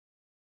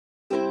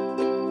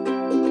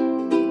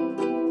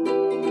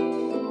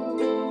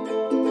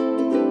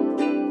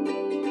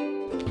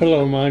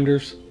Hello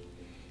minders,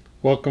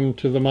 welcome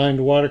to the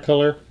Mind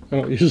Watercolor. I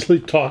don't usually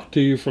talk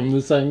to you from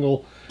this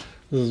angle.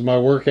 This is my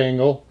work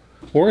angle.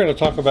 We're going to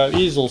talk about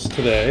easels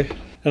today,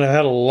 and I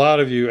had a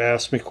lot of you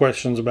ask me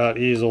questions about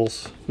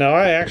easels. Now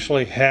I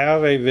actually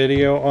have a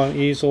video on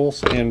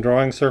easels and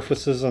drawing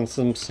surfaces and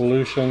some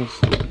solutions.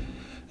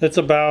 It's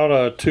about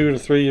a 2 to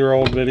 3 year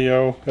old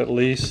video at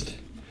least,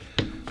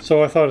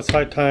 so I thought it's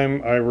high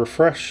time I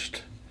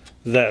refreshed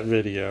that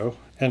video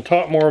and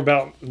talk more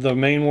about the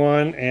main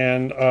one,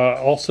 and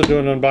also do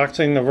an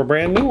unboxing of a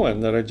brand new one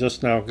that I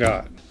just now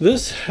got.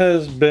 This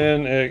has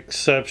been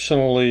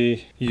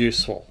exceptionally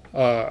useful.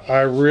 When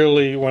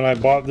I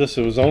bought this,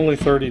 it was only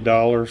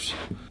 $30.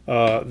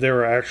 There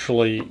were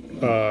actually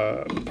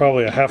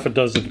probably a half a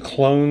dozen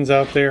clones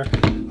out there.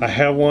 I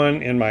have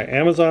one in my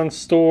Amazon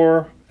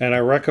store, and I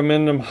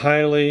recommend them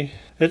highly.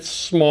 It's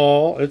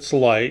small, it's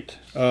light,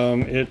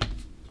 it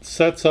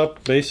sets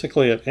up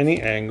basically at any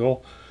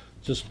angle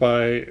just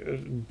by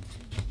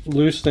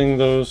loosening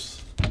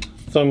those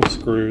thumb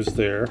screws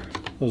there,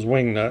 those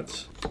wing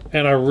nuts.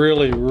 And I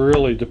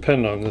really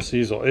depend on this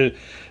easel.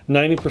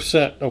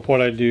 90% of what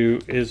I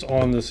do is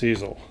on this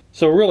easel.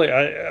 So really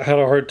I had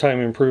a hard time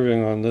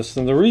improving on this,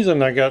 and the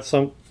reason I got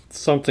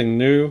something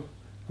new,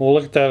 we'll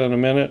look at that in a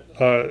minute.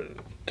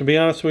 To be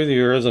honest with you,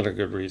 there isn't a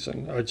good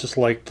reason. I just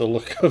like the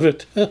look of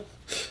it.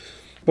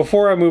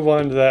 Before I move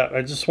on to that,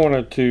 I just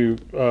wanted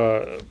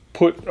to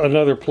put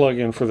another plug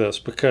in for this,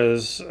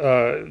 because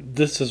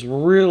this is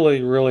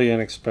really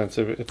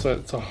inexpensive. It's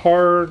a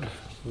hard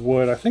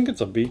wood. I think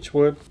it's a beech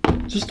wood.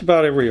 Just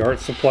about every art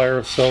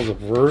supplier sells a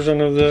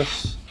version of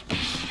this,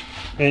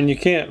 and you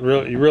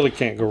really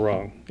can't go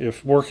wrong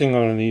if working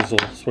on an easel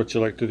is what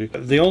you like to do.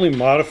 The only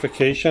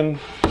modification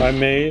I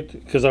made,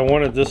 because I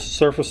wanted this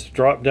surface to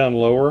drop down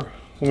lower,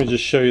 let me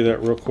just show you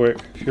that real quick.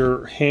 If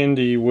you're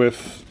handy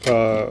with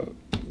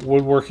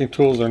woodworking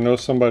tools or know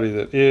somebody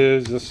that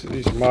is,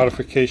 these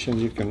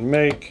modifications you can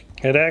make.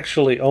 It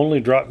actually only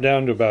dropped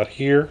down to about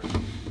here,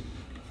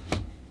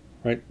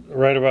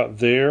 right about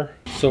there.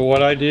 So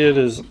what I did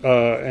is,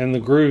 and the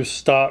grooves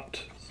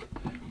stopped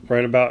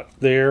right about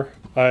there.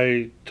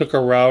 I took a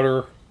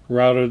router,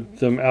 routed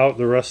them out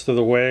the rest of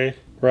the way,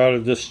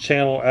 routed this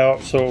channel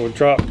out so it would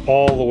drop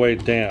all the way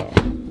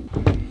down.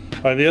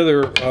 The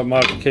other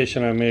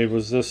modification I made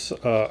was this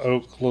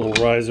oak little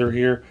riser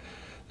here.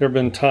 There have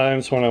been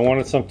times when I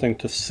wanted something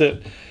to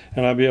sit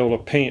and I'd be able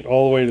to paint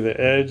all the way to the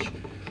edge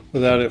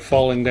without it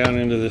falling down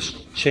into this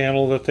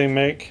channel that they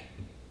make.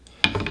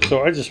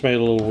 So I just made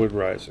a little wood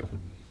riser.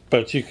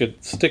 But you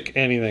could stick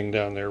anything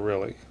down there,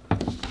 really.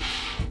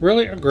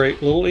 Really a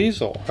great little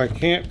easel. I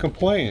can't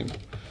complain.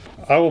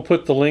 I will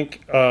put the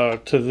link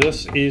to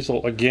this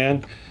easel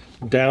again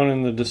down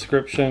in the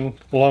description,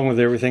 along with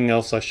everything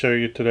else I show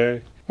you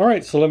today.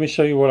 Alright, so let me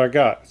show you what I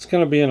got. It's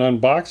going to be an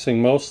unboxing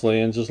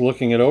mostly and just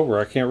looking it over.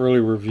 I can't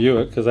really review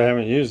it because I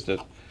haven't used it.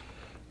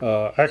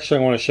 Actually,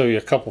 I want to show you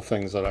a couple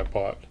things that I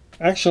bought.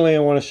 Actually, I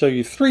want to show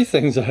you 3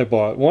 things that I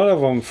bought. One of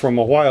them from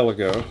a while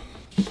ago.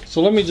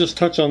 So let me just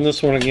touch on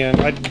this one again.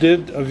 I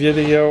did a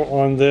video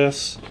on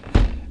this,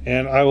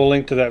 and I will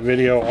link to that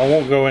video. I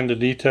won't go into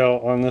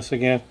detail on this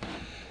again.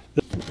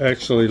 This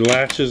actually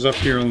latches up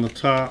here on the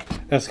top.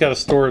 And it's got a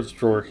storage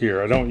drawer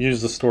here. I don't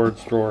use the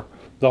storage drawer.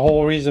 The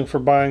whole reason for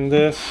buying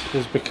this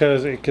is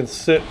because it can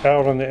sit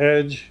out on the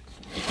edge,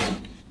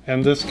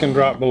 and this can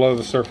drop below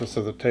the surface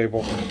of the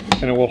table,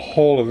 and it will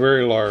hold a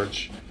very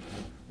large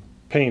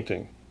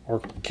painting or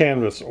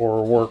canvas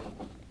or work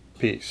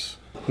piece.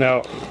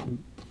 Now,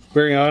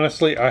 very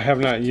honestly, I have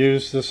not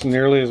used this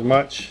nearly as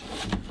much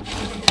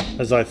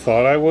as I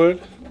thought I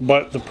would,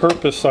 but the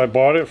purpose I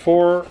bought it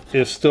for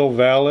is still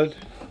valid,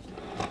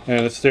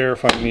 and it's there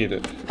if I need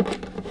it.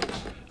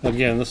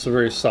 Again, this is a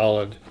very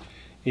solid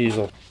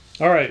easel.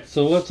 Alright,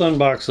 so let's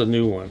unbox a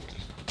new one.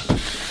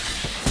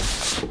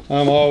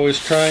 I'm always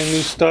trying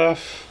new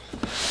stuff.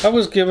 I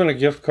was given a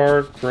gift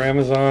card for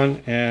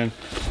Amazon and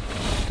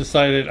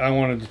decided I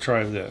wanted to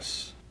try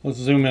this. Let's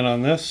zoom in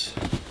on this.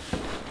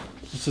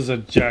 This is a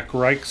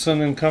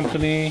Richeson and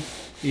Company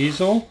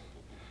easel.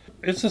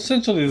 It's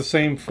essentially the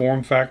same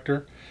form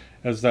factor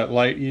as that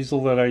light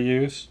easel that I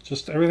use.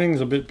 Just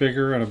everything's a bit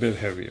bigger and a bit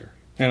heavier.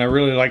 And I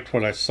really liked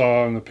what I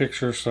saw in the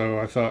picture, so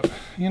I thought,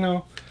 you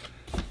know,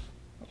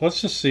 let's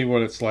just see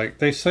what it's like.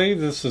 They say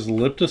this is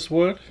Leptis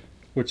wood,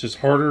 which is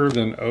harder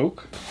than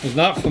oak. I was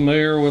not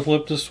familiar with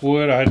Leptis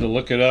wood. I had to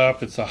look it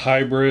up. It's a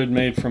hybrid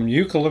made from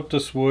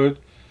eucalyptus wood.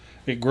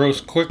 It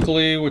grows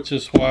quickly, which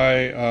is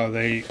why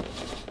they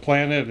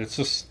plant it. It's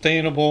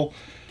sustainable.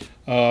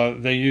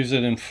 They use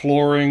it in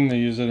flooring. They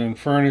use it in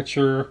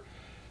furniture.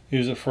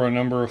 Use it for a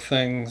number of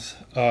things.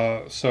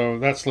 So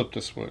that's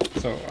Leptis wood.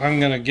 So I'm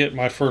gonna get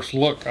my first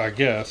look, I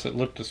guess, at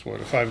Leptis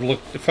wood.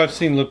 If I've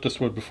seen Leptis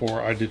wood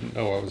before, I didn't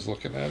know I was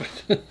looking at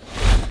it.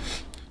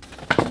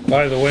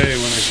 By the way,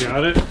 when I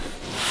got it,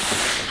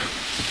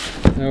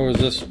 there was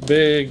this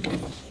big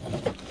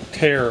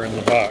tear in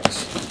the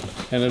box,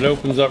 and it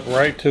opens up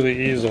right to the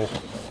easel.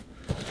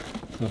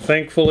 Now,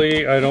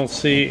 thankfully, I don't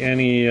see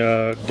any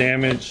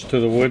damage to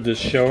the wood that's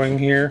showing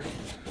here.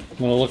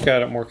 I'm going to look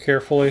at it more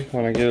carefully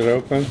when I get it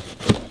open.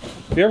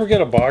 If you ever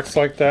get a box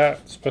like that,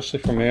 especially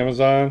from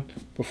Amazon,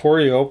 before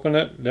you open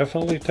it,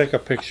 definitely take a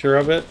picture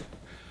of it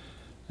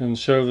and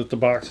show that the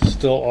box is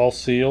still all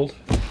sealed.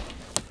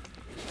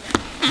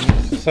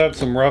 It's had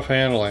some rough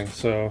handling,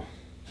 so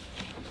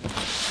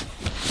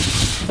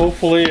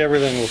hopefully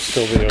everything will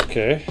still be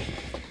okay.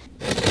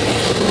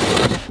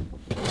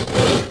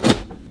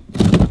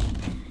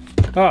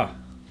 Ah,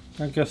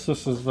 I guess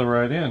this is the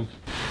right end.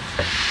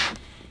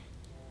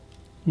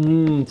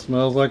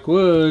 Smells like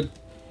wood.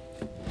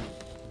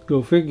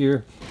 Go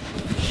figure.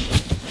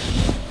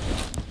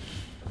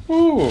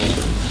 Ooh,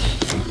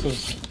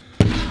 this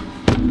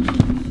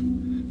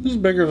is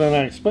bigger than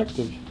I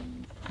expected.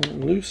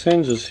 Loose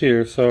hinges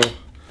here, so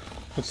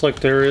looks like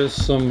there is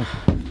some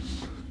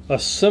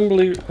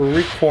assembly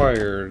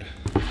required.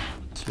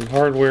 Some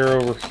hardware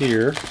over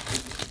here.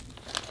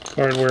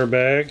 Hardware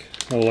bag.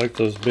 I like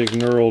those big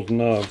knurled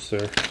knobs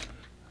there.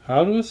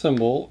 How to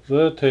assemble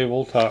the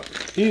tabletop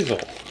easel.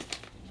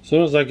 As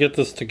soon as I get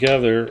this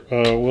together,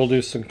 we'll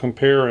do some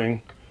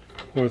comparing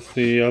with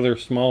the other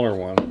smaller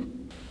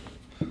one.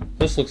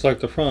 This looks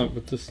like the front,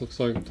 but this looks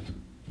like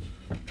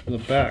the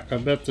back. I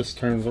bet this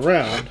turns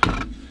around.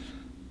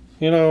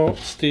 You know,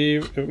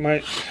 Steve, it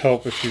might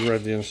help if you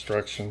read the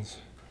instructions.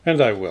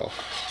 And I will.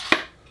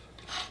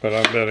 But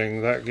I'm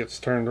betting that gets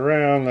turned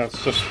around.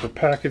 That's just for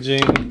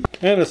packaging.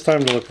 And it's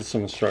time to look at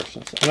some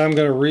instructions. And I'm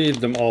going to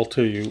read them all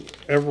to you,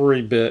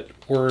 every bit,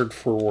 word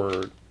for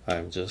word.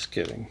 I'm just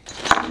kidding.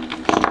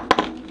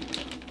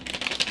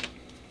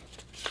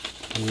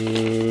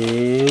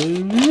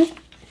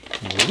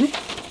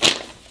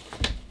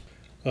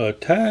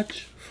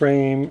 Attach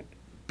frame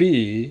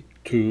B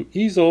to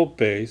easel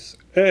base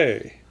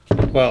A.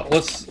 Well,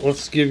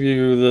 let's give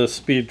you the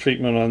speed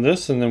treatment on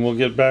this, and then we'll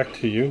get back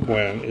to you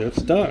when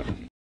it's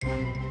done.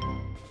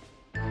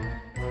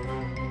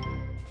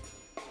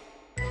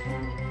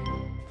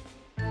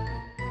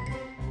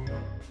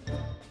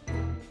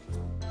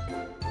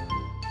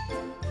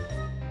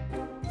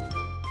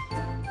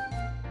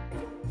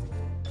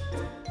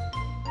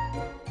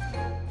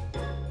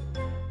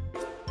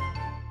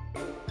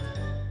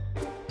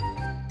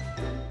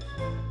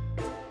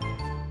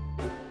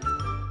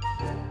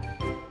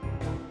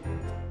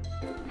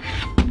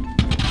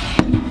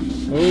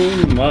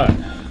 Oh my,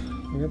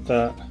 look at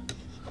that.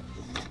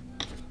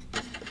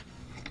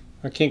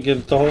 I can't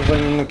get the whole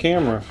thing in the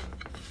camera.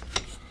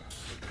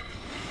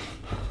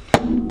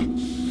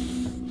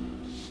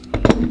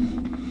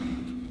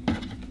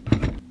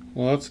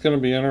 Well, that's going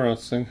to be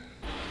interesting.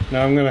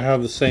 Now I'm going to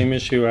have the same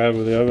issue I had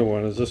with the other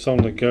one, is this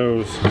only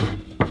goes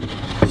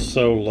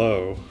so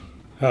low.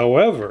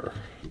 However,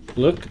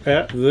 look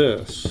at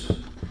this.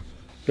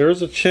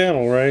 There's a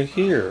channel right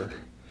here.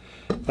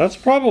 That's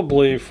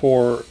probably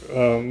for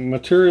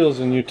materials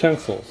and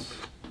utensils.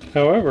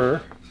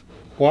 However,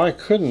 why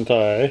couldn't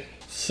I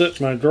sit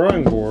my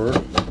drawing board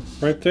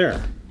right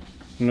there?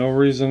 No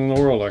reason in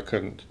the world I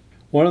couldn't.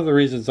 One of the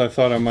reasons I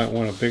thought I might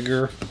want a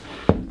bigger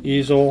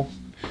easel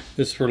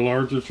is for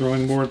larger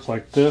drawing boards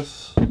like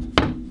this.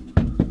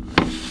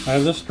 I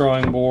have this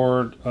drawing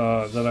board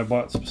that I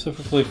bought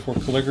specifically for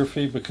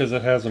calligraphy because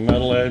it has a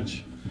metal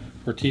edge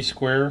for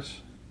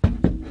T-squares. I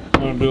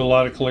don't do a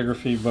lot of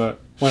calligraphy,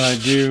 but when I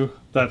do,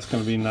 that's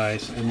going to be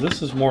nice. And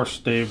this is more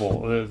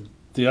stable.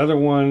 The other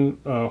one,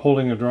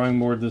 holding a drawing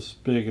board this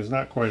big, is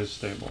not quite as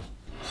stable.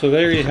 So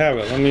there you have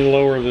it. Let me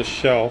lower this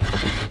shelf.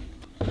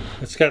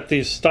 It's got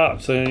these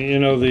stops. And you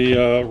know,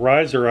 the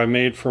riser I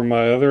made for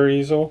my other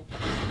easel,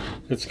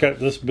 it's got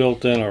this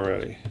built in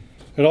already.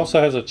 It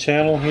also has a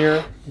channel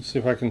here. Let's see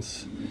if I can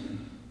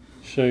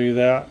show you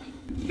that.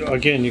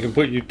 Again, you can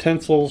put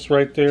utensils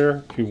right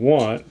there if you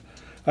want.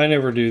 I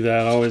never do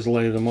that. I always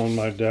lay them on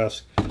my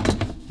desk.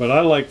 But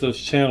I like those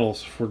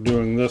channels for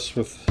doing this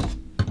with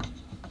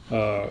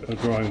a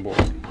drawing board.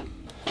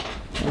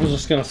 I'm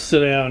just going to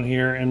sit down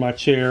here in my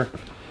chair,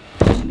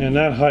 and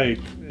that height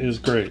is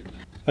great.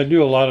 I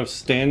do a lot of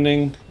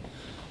standing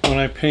when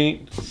I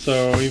paint,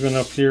 so even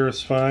up here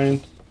is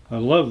fine. I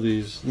love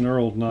these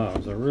knurled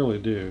knobs, I really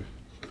do.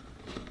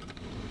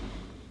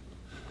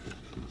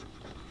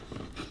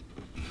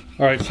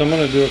 Alright, so I'm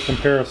going to do a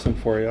comparison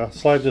for you. I'll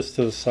slide this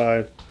to the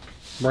side,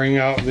 bring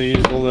out the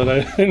easel that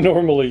I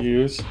normally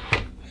use.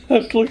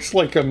 It looks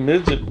like a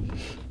midget.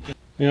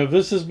 You know,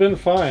 this has been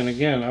fine.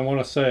 Again, I want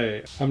to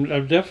say, I'm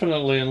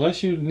definitely,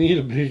 unless you need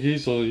a big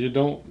easel, you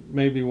don't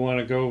maybe want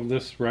to go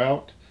this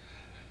route.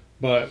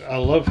 But I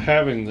love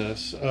having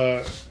this,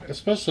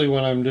 especially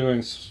when I'm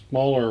doing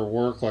smaller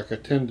work like I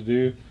tend to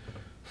do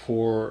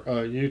for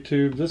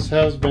YouTube. This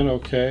has been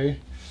okay,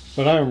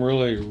 but I'm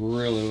really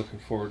looking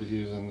forward to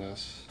using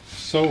this.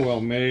 So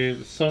well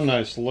made, so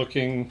nice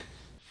looking.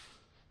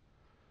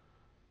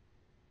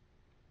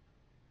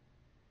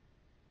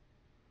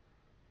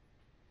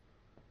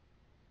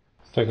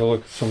 Take a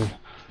look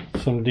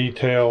at some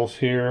details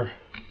here.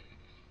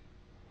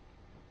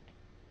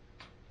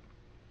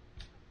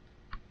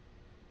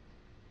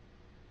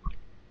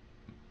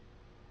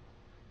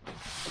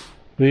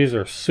 These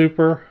are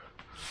super.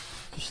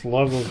 Just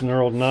love those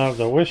knurled knobs.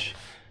 I wish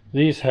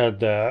These had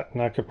that,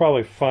 and I could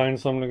probably find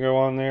some to go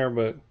on there,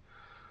 but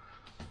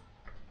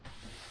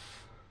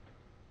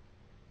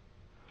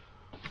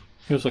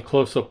here's a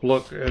close-up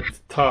look at the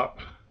top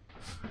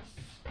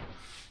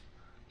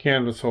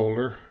canvas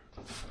holder.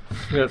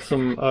 We got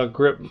some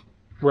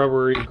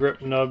rubbery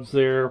grip nubs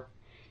there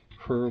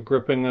for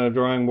gripping a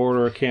drawing board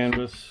or a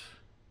canvas.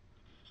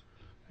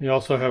 You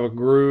also have a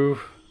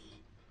groove,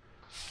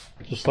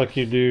 just like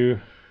you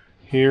do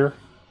here.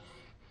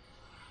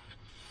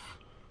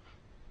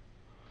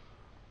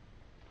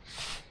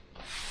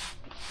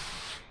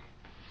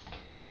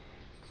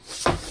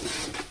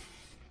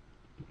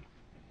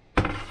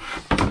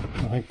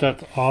 I think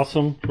that's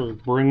awesome for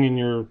bringing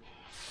your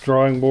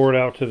drawing board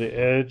out to the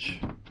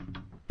edge.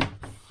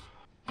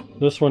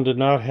 This one did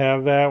not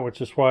have that,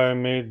 which is why I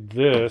made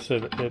this.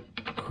 It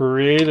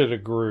created a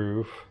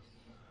groove,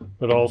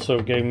 but also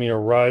gave me a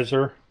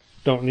riser.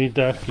 Don't need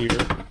that here.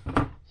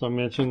 As I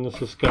mentioned, this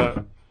has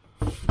got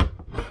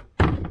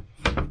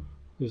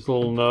these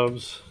little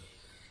nubs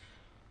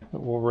that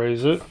will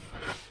raise it.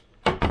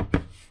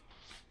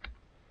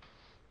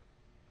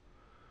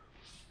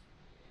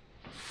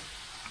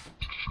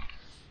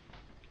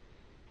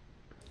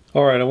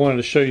 Alright, I wanted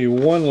to show you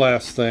one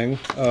last thing.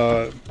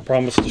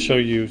 Promised to show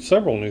you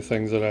several new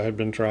things that I had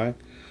been trying.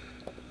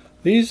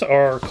 These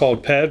are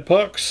called pad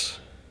pucks.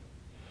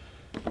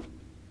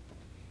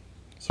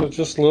 So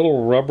just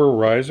little rubber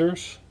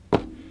risers.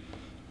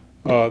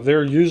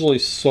 They're usually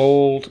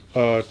sold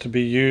to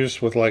be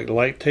used with like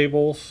light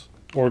tables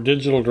or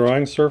digital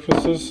drawing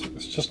surfaces.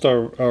 It's just a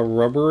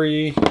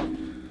rubbery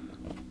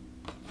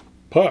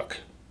puck,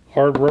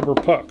 hard rubber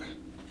puck,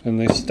 and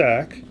they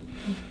stack.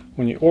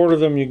 When you order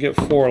them, you get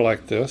 4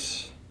 like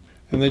this,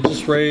 and they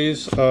just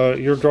raise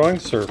your drawing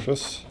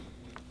surface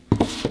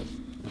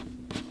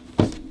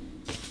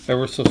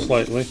ever so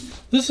slightly.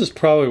 This is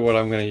probably what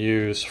I'm going to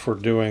use for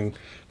doing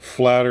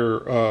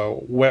flatter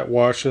wet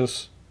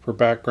washes for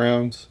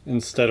backgrounds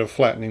instead of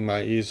flattening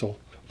my easel.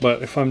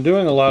 But if I'm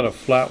doing a lot of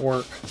flat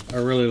work, I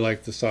really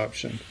like this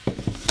option.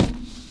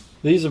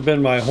 These have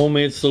been my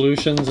homemade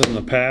solutions in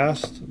the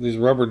past. These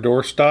rubber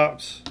door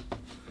stops.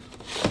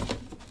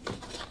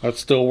 That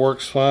still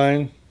works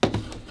fine.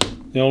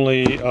 The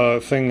only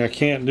thing I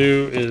can't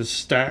do is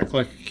stack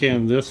like I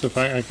can this. If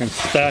I can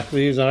stack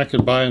these, and I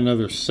could buy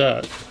another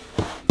set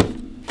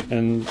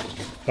and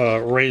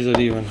raise it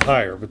even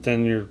higher. But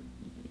then you're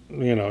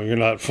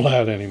not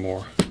flat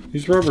anymore.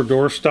 These rubber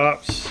door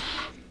stops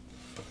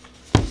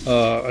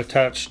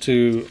attached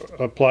to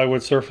a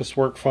plywood surface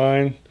work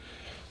fine.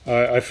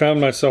 I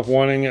found myself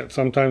wanting it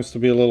sometimes to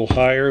be a little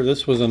higher.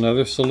 This was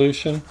another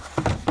solution.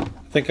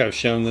 I think I've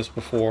shown this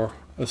before.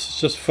 This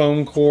is just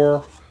foam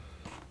core,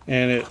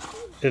 and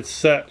it's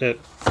set at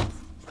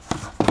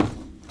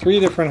 3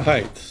 different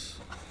heights.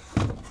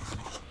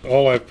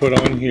 All I put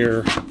on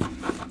here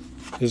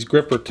is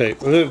gripper tape.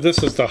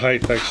 This is the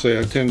height actually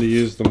I tend to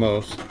use the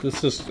most.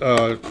 This is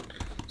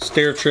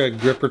stair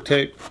tread gripper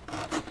tape.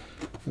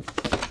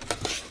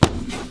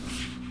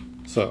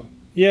 So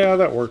yeah,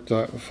 that worked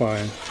out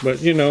fine.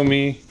 But you know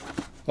me,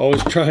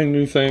 always trying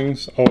new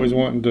things, always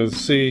wanting to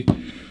see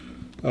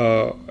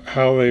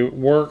how they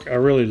work. I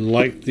really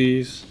like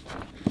these.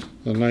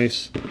 A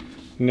nice,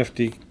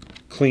 nifty,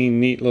 clean,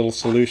 neat little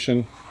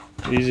solution.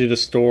 Easy to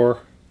store.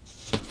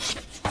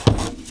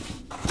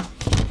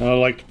 And I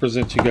like to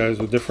present you guys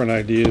with different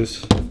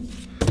ideas.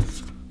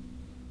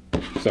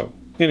 So,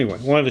 anyway,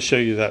 wanted to show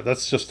you that.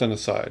 That's just an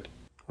aside.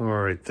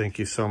 Alright, thank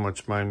you so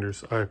much,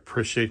 Minders. I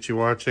appreciate you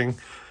watching.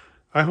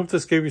 I hope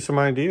this gave you some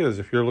ideas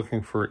if you're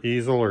looking for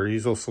easel or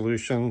easel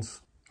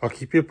solutions. I'll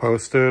keep you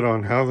posted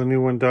on how the new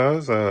one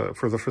does.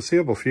 For the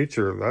foreseeable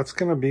future, that's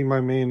going to be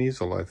my main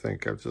easel, I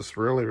think. I'm just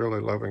really,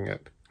 really loving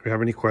it. If you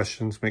have any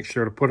questions, make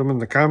sure to put them in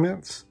the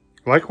comments.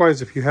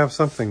 Likewise, if you have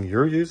something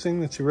you're using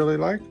that you really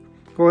like,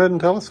 go ahead and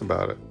tell us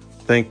about it.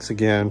 Thanks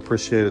again.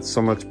 Appreciate it so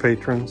much,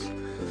 patrons,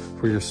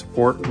 for your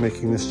support in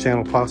making this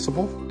channel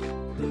possible.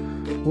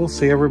 We'll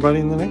see everybody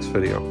in the next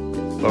video.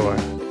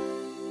 Bye-bye.